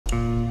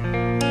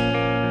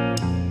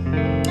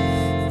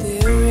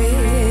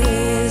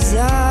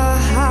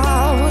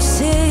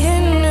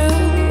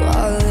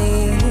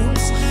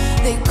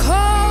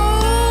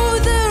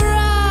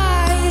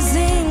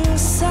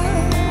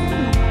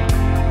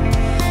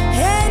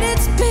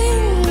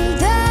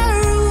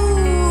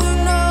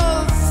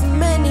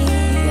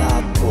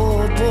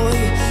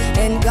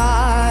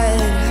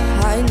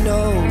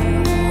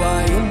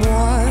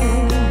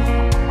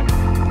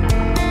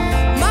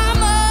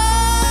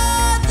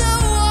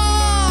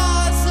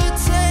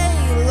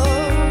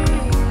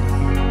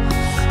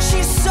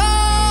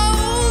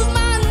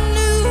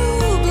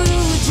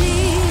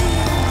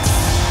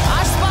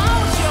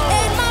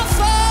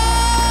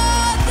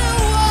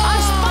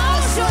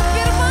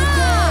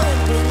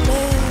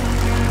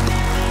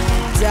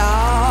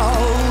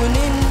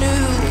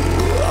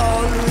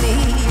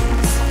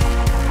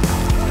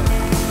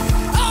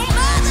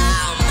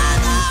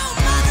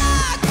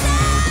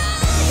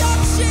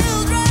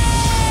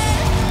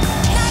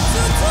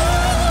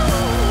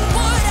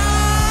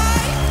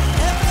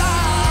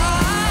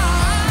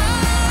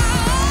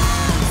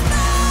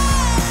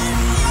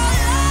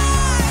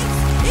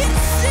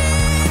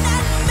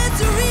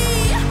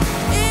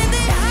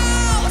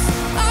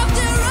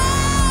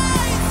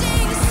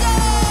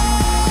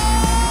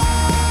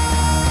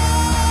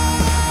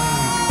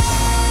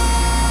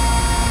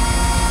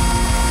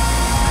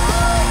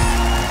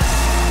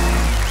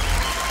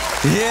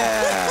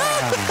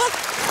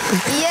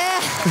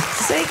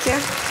Sveiki.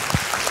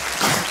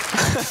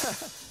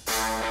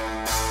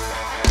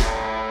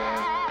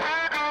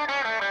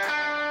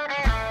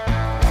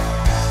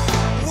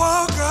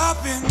 Woke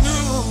up in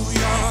New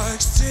York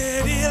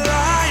City,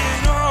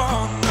 lying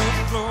on the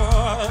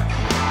floor.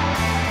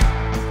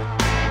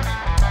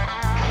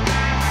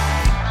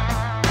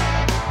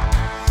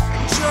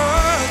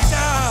 Just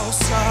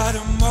outside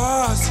of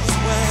Marcy's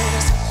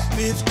West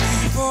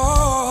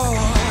 54,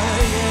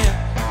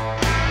 yeah.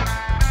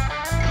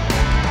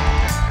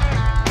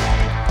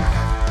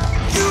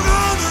 You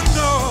gonna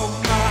know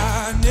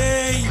my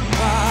name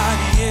by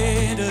the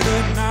end of the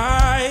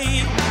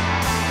night.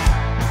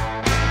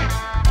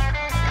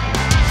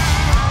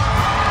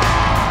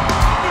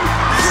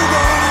 You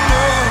gonna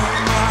know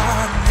my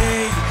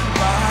name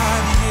by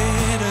the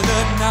end of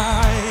the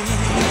night.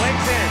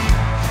 Links in.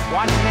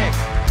 Watch Nick.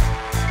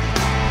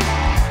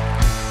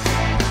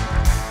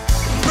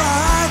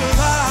 Bright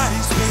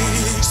lights,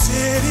 big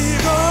city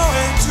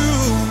going to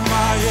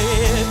my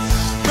head.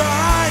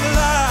 Bright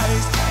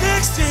lights,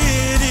 big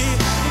city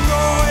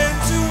going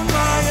to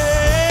my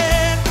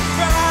head.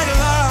 Bright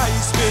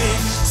lights, big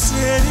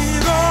city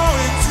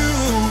going to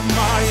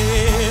my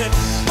head.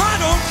 I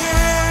don't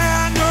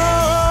care, no,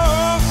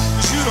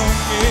 'cause you don't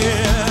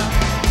care.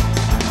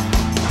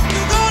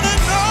 You're gonna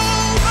know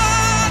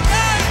my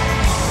name.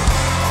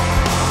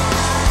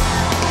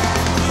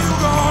 You're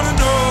gonna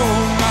know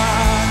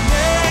my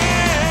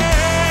name.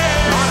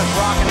 Ron is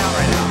rocking out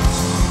right now.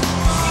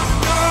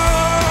 Know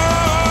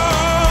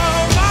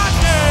my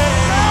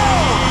name.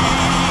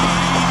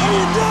 What are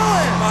you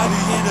doing? By the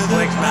end of the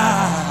Blake's mad.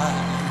 night.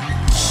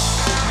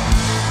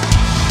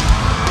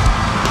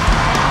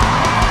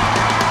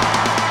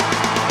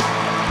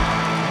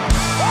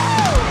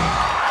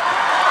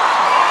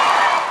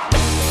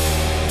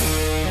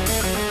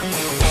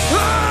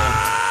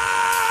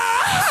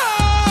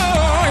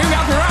 Oh, you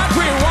got me right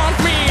where you want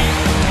me.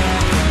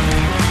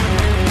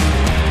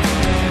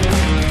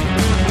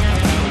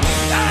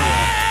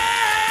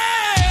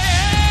 Hey,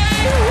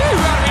 you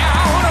got me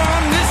out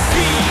on the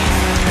sea.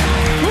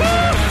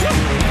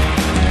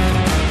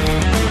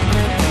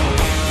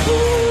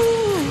 Ooh,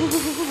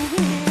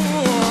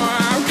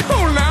 I'm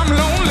cold, I'm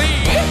lonely.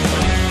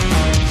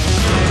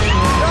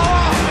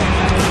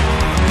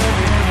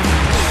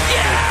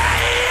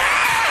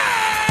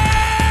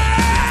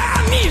 I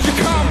need your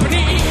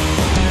company.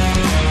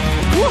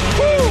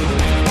 Woohoo!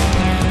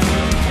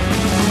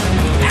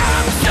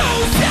 I'm so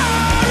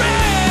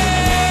sorry.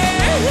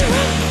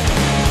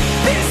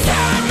 This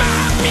time I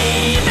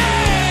mean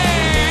it.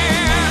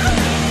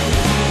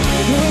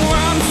 Oh,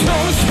 I'm so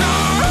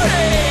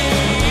sorry.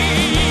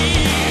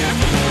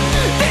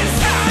 This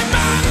time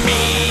I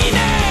mean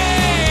it.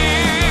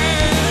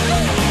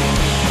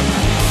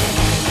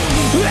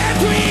 Let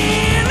me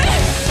in.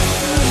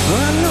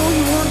 I know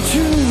you want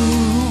to.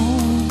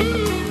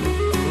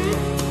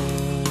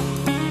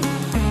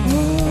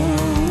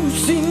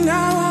 See,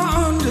 now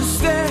I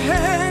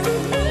understand.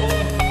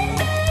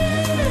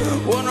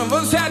 One of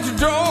us had to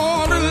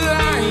draw the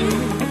line.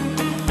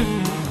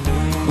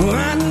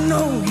 I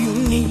know you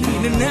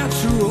need a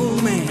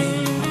natural man.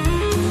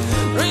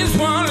 This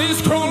one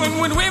is crawling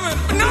with women,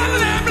 but none of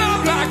them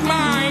love like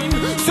mine.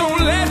 So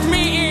let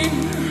me in.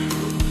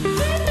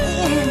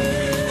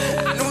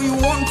 I know you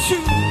want to.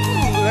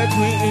 Let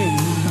me in.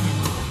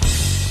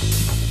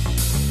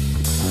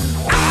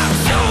 I'm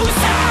so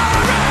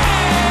sorry.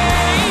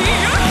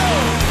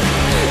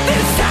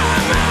 This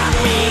time I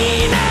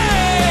mean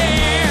it.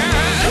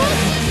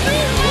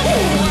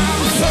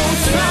 I'm so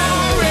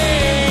sorry.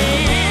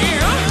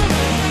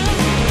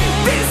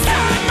 This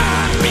time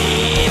I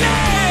mean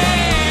it.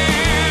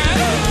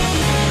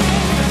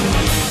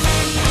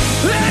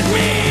 Let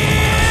me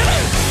in.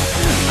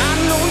 I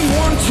know you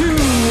want to.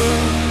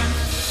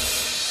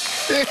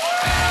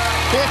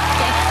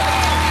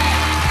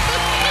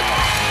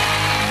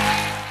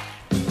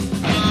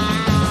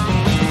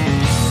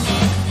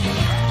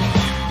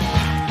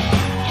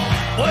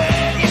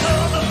 Well, you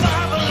know the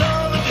Bible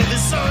only give the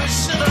sun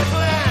should have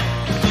blind.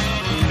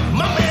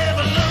 Mom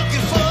ever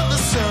looking for the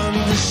sun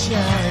to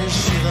shine.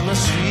 She's my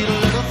sweet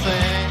little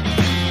thing.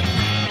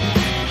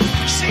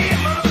 She's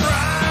my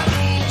pride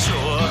and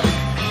joy.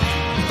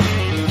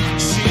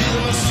 She's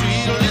my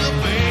sweet little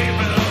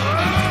baby.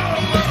 Oh,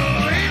 my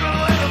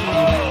little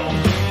boy.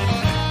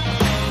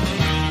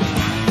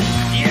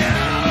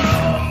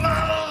 Yeah,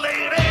 my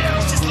lady,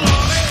 she's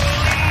lonely.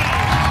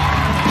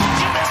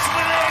 You mess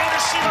with her,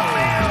 she don't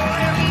ever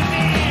let me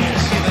be.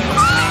 She's my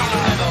sweet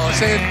little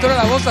Se entró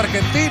la voz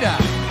argentina.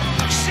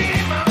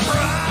 She's my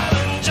pride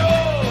and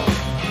joy.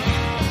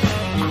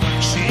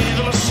 She's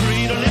my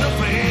sweet little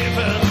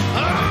baby.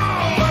 Oh,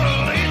 my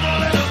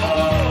little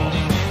boy.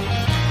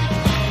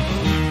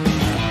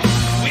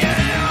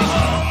 Yeah,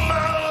 oh,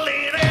 my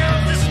lady,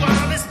 this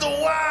one is the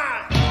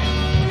one.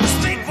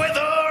 Stick with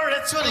her,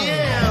 it's for the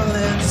end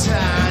of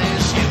time.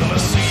 She's my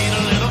sweet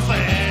little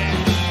thing.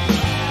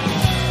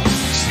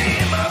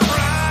 She's my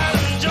pride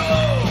and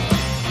joy.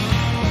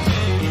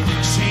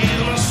 She's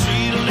my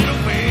sweet little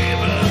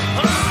baby.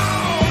 Oh,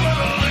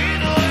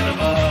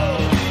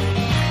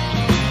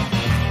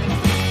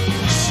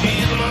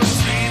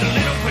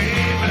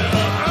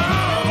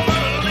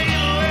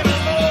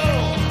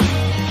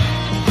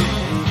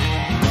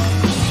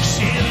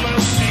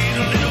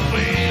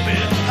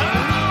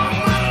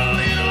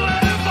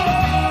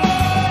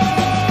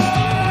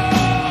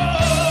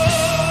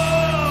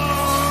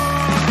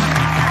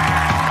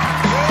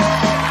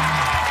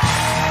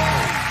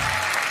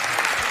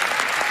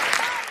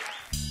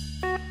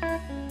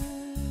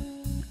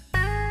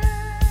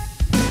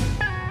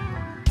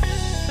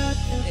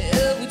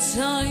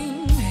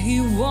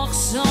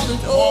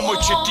 Mamă,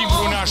 ce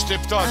timpul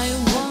neașteptat!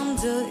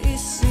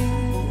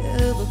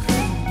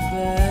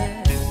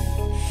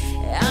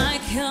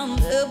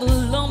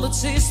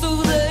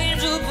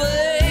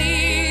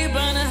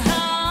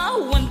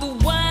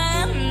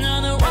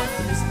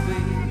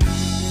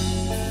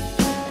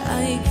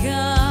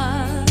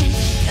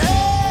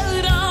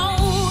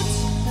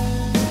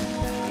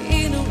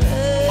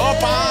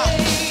 Opa!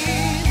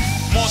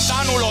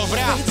 Motanul o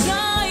vrea!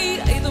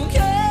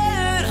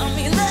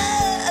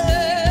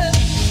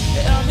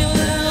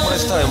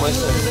 Mai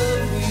stai.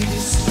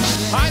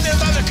 Haide,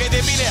 tată, că e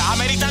de bine, a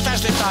meritat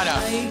așteptarea.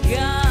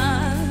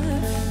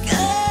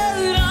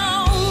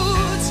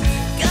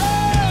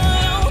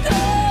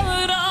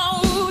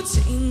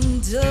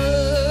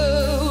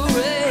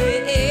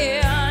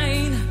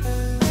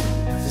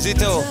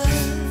 Zi-te-o.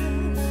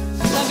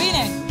 Da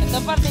bine, e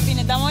foarte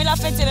bine, dar mă uit la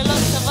fețele lor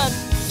să văd.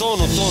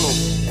 Tonul.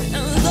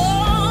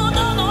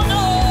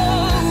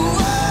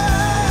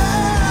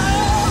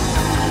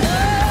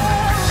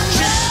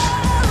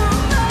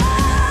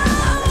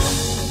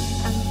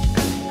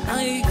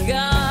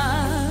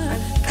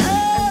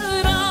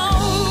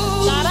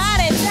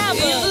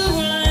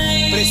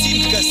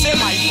 Presimt că se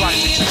mai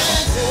întoarce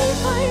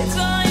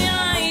cineva.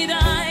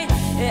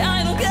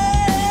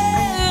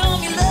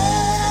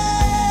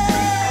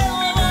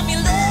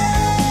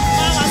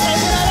 Mama, stai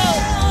bună rău!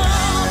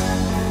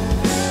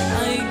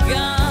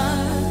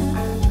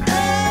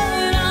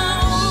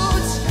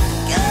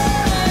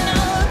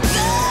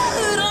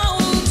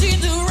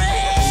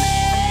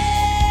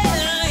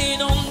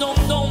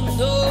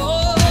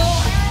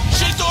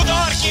 Și tu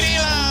doar,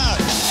 Chirilă!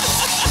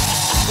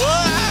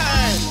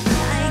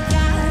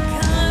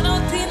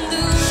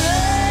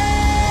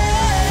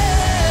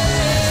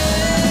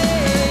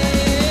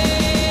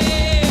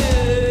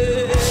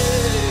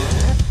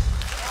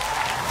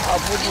 A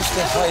avut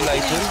niște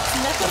highlight-uri,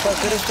 dar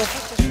care ăștia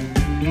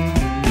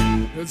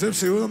A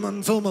gypsy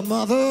woman told my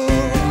mother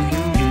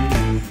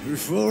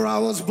before I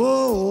was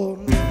born,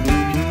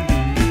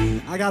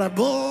 I got a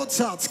boy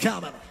that's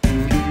coming.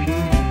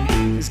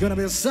 He's gonna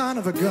be a son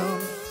of a gun.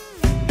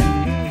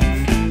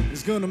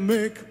 He's gonna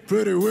make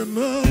pretty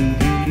women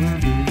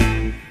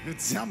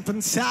jump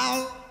and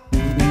shout.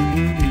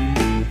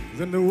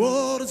 Then the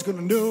world is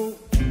gonna know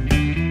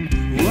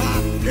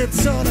what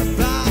it's all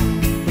about.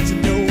 But you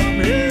know I'm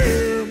here.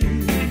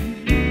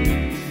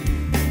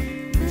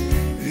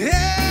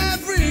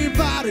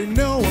 Everybody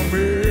know I'm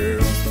here.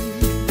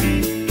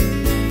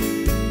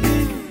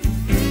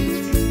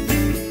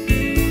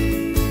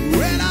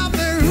 When I'm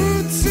the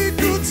hootsy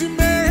gootsy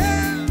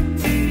man,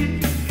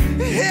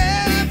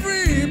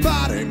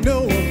 everybody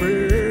know I'm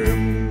here.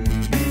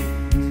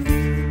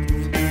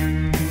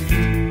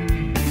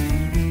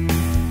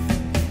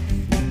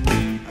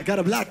 I got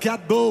a black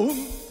cat bone,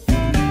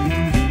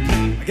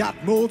 I got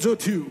mojo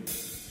too,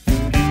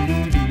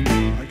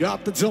 I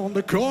got the John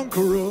the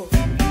Conqueror.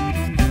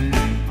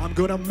 I'm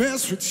gonna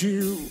mess with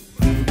you,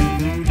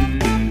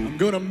 I'm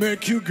gonna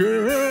make you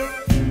girl,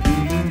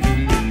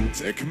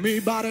 take me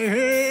by the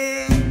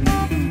hand,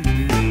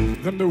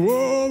 then the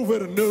world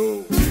will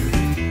know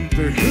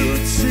the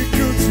hootsy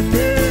gootsy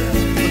man.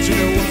 But you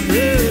know I'm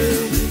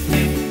here.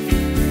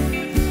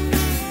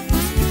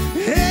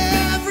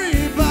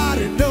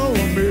 Everybody know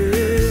I'm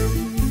here.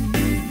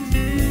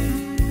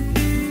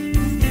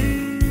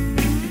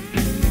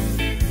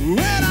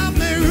 When I'm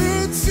the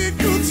hootsy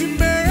gootsy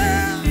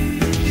man,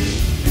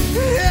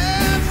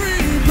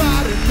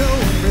 everybody know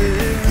me.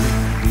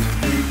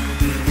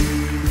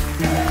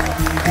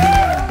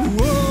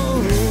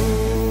 Whoa.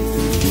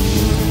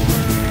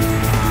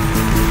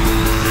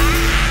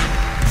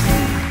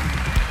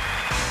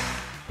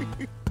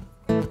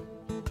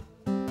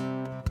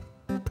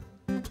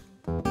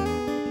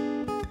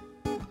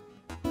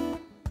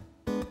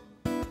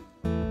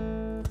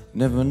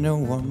 Never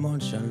know how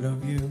much I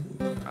love you.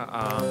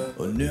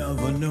 Or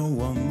never know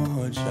how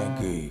much I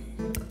gave.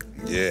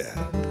 Yeah.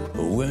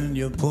 When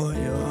you put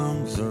your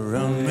arms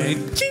around me,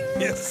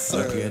 Yes,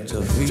 I get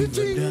a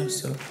fever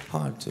that's so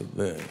hard to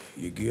bear.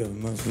 You give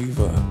me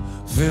fever,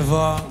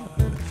 fever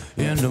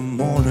in the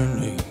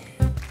morning,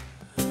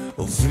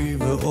 a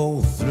fever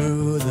all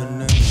through the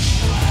night.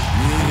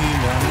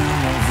 Yeah,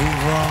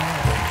 fever,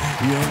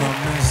 you're my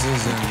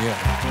missus, and yeah,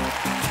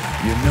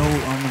 you know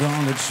I'm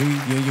gonna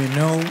treat you. You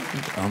know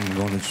I'm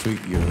gonna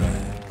treat you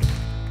right.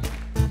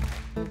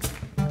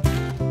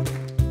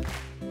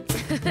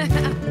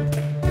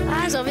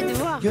 Ah, j'ai envie de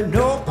voir. You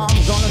know I'm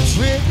gonna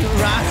treat you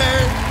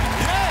right.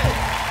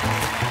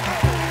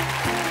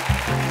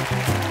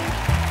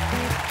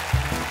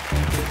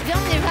 Viens,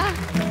 on y va.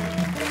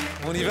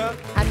 On y va?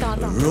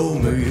 Attends.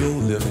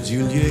 Romeo left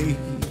Juliet.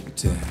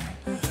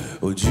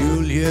 Oh,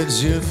 Juliet,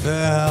 she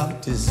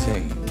felt the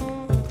same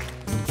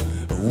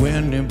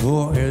when he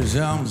put his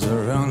arms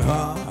around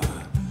her.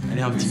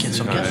 Allez, un petit 4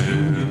 sur 4.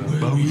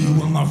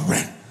 You are my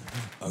friend.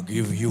 I'll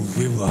give you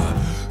fever.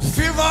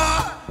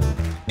 Fever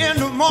in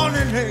the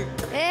morning, hey.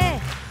 Eh,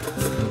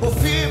 Oh,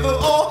 fever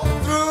all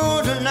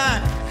through the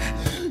night.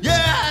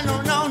 Yeah,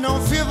 no,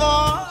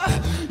 fever.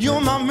 You're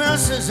my man.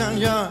 message on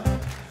you.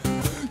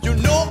 You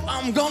know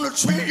I'm gonna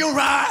treat you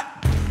right.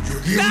 You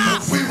give me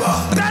fever,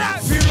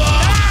 fever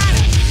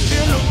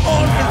in the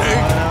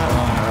morning,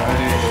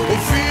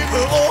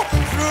 fever all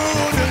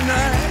through the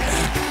night.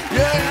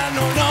 Yeah,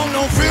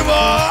 no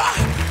fever.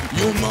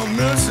 You're my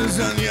message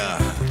on you.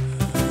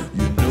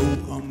 You know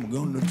I'm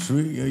gonna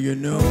treat you. You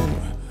know.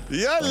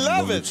 Yeah, I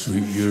love it.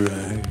 Treat you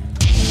right.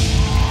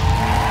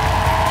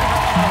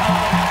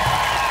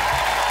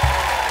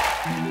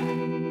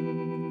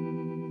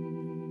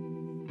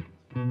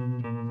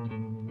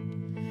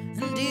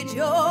 Did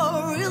you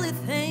really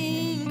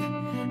think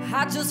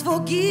I just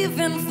forgive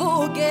and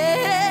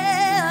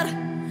forget?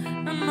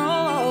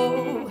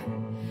 No.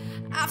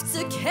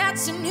 After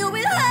catching you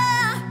with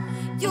her,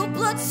 your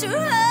blood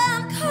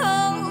turned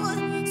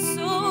cold,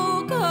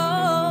 so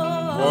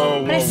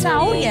cold.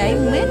 Pressaria, é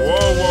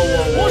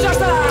muito. Já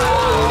está!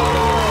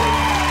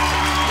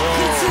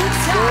 You're too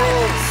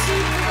tired to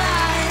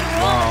lie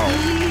on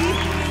me.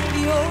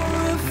 You're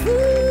a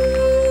fool.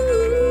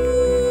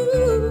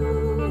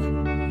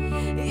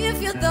 If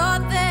you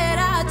thought that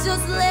I'd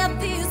just let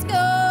this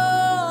go,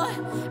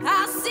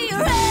 I see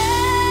your hand.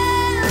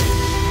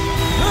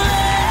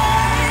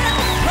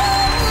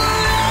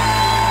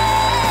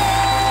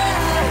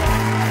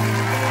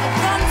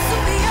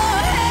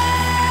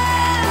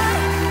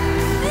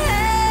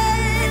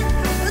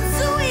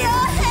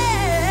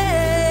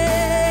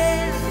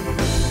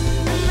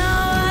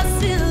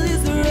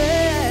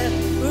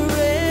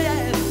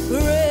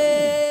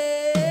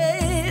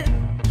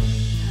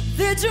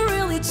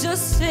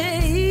 Just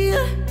say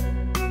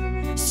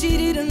she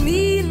didn't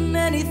mean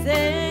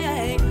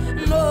anything.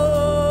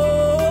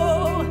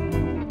 No,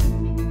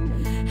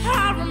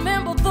 I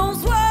remember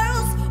those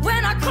words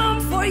when I come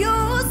for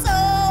your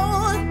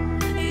soul,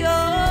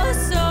 your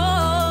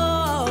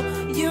soul.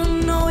 You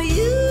know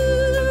you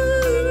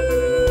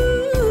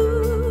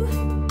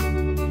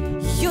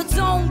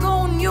don't go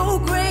on your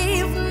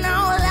grave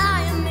now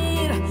lying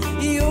it.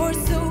 You're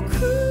so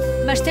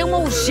cruel. Mas tem uma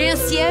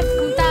urgência que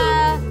me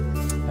está.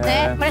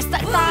 Né? Parece que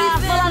está a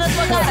falar na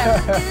tua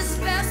cara.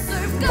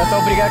 Está a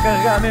obrigar a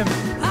carregar mesmo.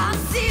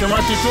 Tem uma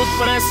atitude que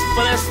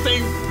parece que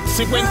tem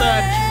 50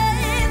 anos.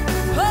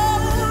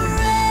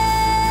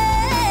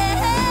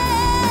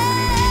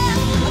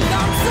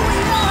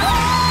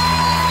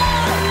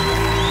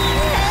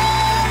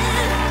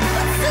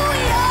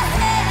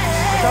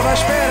 Não estava à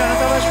espera, não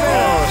estava à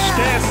espera. Oh,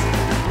 esquece.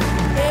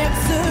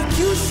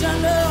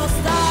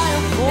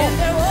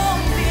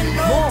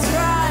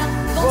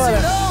 Bora.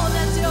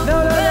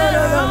 Não.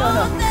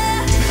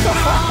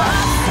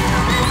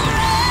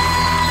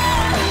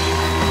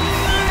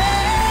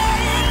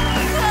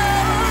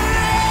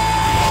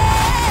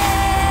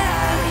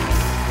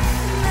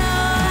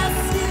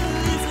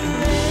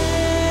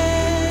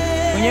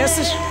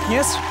 Conheces?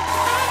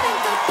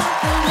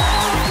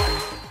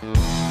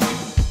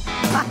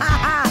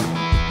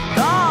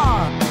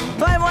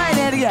 Vai,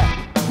 energia.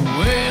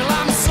 Well,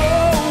 I'm so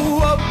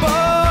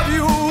above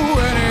you,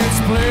 and it's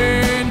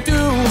plain to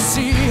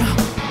see.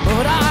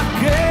 But I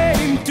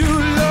came to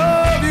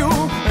love you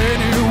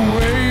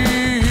anyway.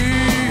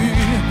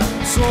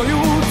 So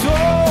you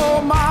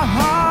tore my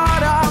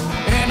heart out,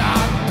 and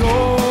I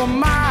don't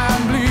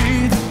mind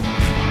bleed.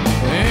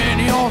 And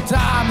your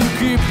time you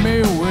keep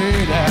me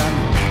waiting.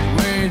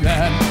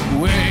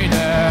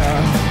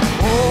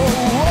 Oh,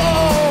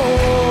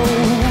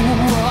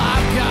 well,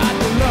 I've got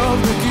the love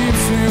that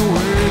keeps me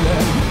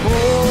waiting. Oh,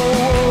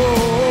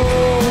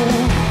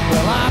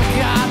 well, I've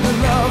got the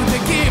love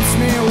that keeps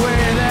me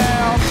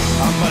waiting.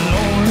 I'm a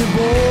lonely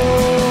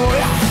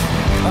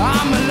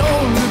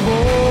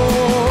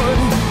boy.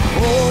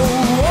 Oh,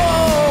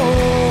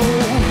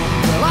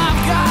 well,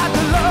 I've got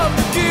the love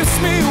that keeps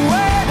me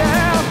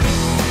waiting.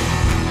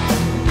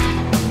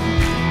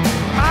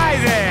 Hi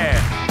there.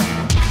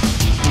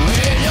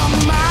 Well, your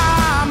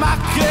mama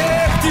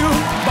kept you,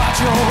 but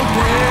your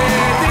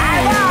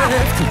daddy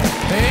left.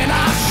 And I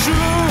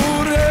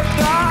should have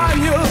done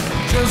you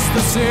just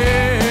the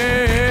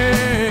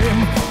same.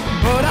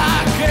 But I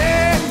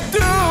came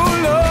to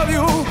love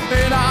you,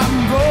 and I'm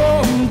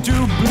going to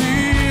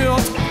bleed.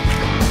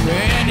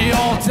 And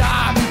your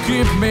time you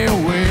keep me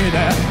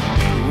waiting.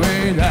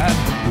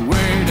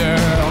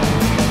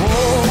 Oh,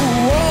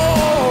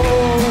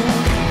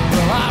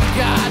 well, I've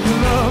got the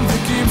love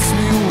that keeps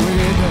me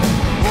waiting.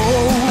 Oh,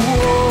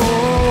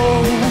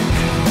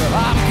 well,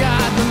 I've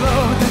got the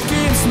love that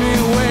keeps me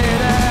waiting.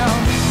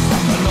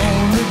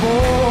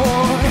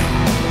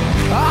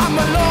 I'm a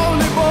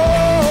lonely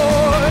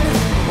boy.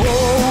 Oh,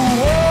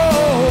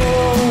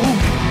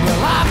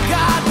 well, I've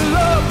got the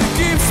love that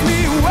keeps me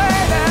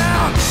waiting.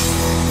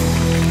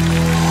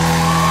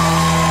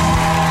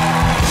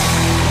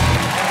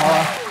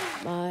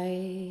 My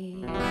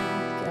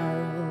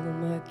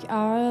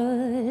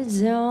girl,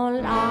 don't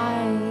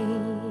lie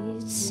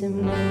to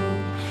me.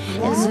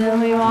 Tell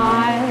me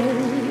why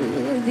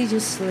did you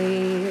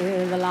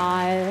sleep the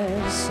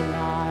last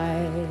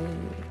night?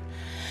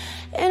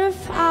 In a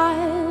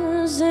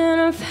fires,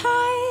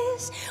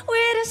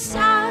 with the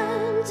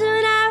sun to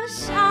never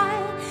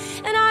shine.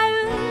 And I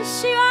was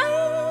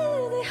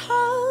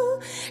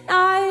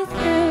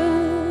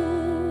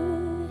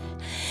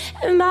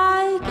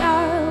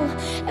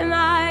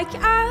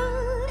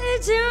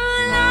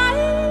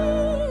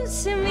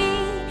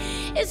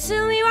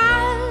tell me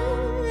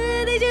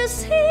why did you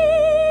see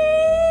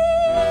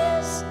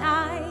this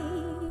night?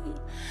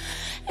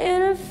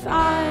 In a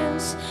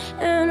fires,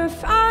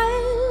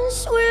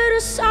 where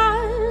the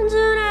sun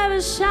don't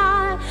ever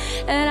shine,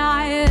 and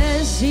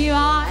I see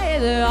why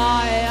the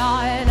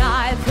eye, and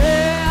I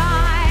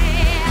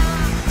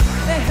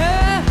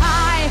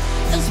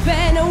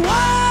spend a world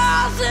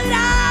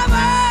that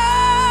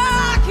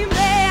I can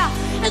bear,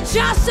 and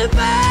just a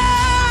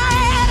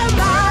bird of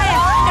mine,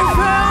 and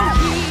from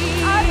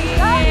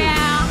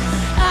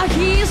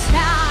he's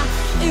now,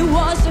 it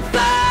was the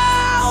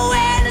fall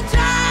when it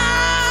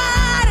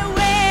died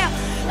away,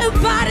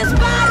 but his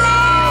body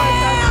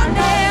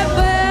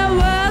never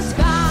was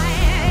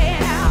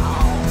fine.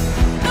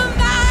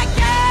 My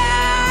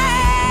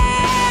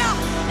girl,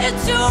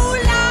 it's too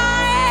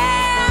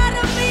light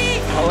of me.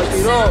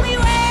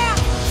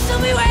 Tell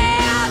me where.